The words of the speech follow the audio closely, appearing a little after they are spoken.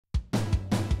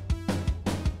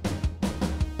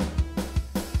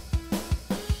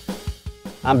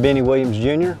I'm Benny Williams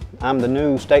Jr. I'm the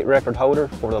new state record holder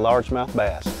for the largemouth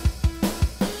bass.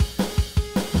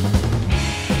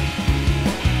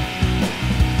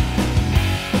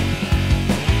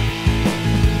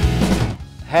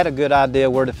 Had a good idea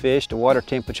where to fish. The water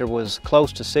temperature was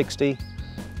close to 60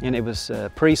 and it was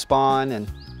pre-spawn,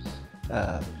 and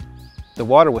the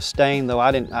water was stained, though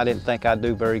I didn't think I'd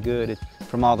do very good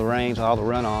from all the rains, all the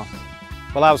runoff.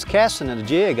 Well, I was casting a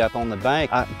jig up on the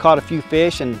bank. I caught a few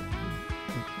fish, and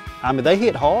I mean, they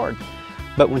hit hard,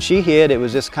 but when she hit, it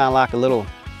was just kind of like a little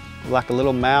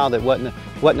mouth. It wasn't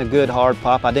a good hard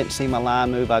pop. I didn't see my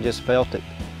line move. I just felt it,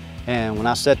 and when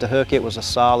I set the hook, it was a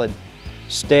solid,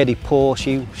 steady pull.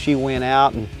 She went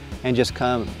out and just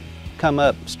come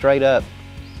up straight up,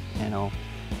 you know,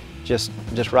 just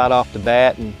right off the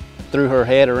bat, and threw her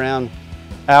head around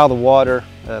out of the water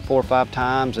 4 or 5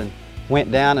 times, and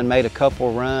went down and made a couple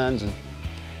of runs, and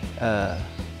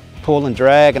pull and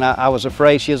drag, and I was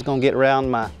afraid she was going to get around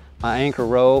my anchor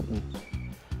rope. And,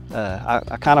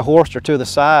 I kind of horsed her to the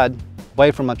side,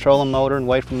 away from my trolling motor and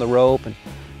away from the rope,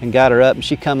 and got her up, and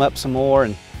she come up some more,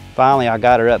 and finally I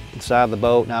got her up inside the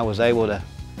boat, and I was able to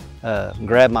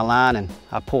grab my line, and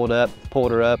I pulled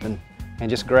her up and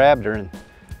just grabbed her,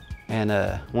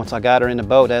 and once I got her in the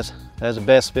boat, that's the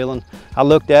best feeling. I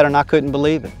looked at her and I couldn't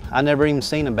believe it. I never even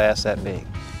seen a bass that big.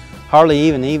 Hardly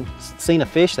even seen a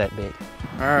fish that big.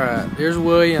 All right, here's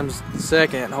Williams,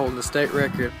 second, holding the state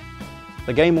record.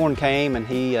 The game warden came, and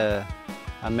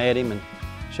I met him and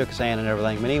shook his hand and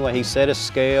everything. But anyway, he set his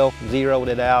scale, zeroed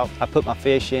it out. I put my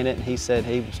fish in it, and he said,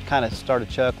 he kind of started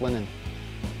chuckling, and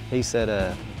he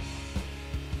said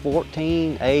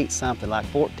 14.8 something, like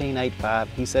 14.85.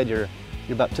 He said you're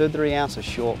about 2 or 3 ounces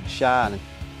shy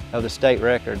of the state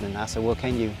record. And I said, well,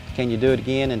 can you do it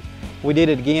again? And we did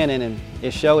it again, and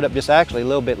it showed up just actually a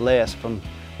little bit less from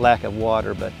lack of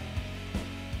water. But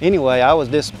anyway, I was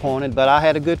disappointed, but I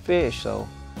had a good fish. So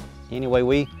anyway,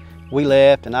 we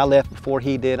left, and I left before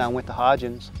he did. I went to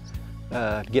Hodgins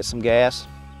to get some gas,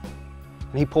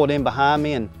 and he pulled in behind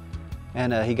me,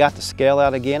 and he got the scale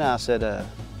out again. I said,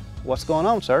 what's going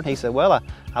on, sir? And he said, well,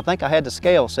 I think I had the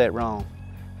scale set wrong.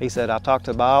 He said, I talked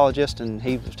to the biologist, and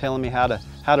he was telling me how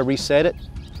to reset it.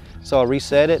 So I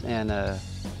reset it, and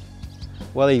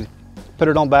well, he put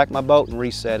it on back of my boat and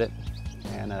reset it.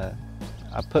 And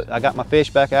I got my fish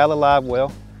back out of the live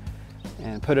well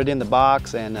and put it in the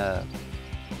box, and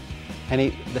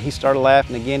he started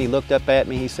laughing again. He looked up at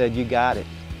me. He said, you got it.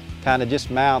 Kind of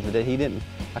just mouthed it.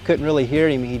 I couldn't really hear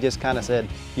him. He just kind of said,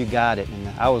 you got it. And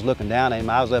I was looking down at him.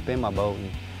 I was up in my boat,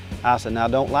 and I said, now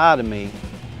don't lie to me.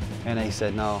 And he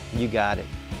said, no, you got it.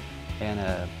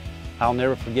 And I'll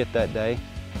never forget that day.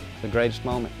 It's the greatest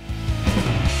moment.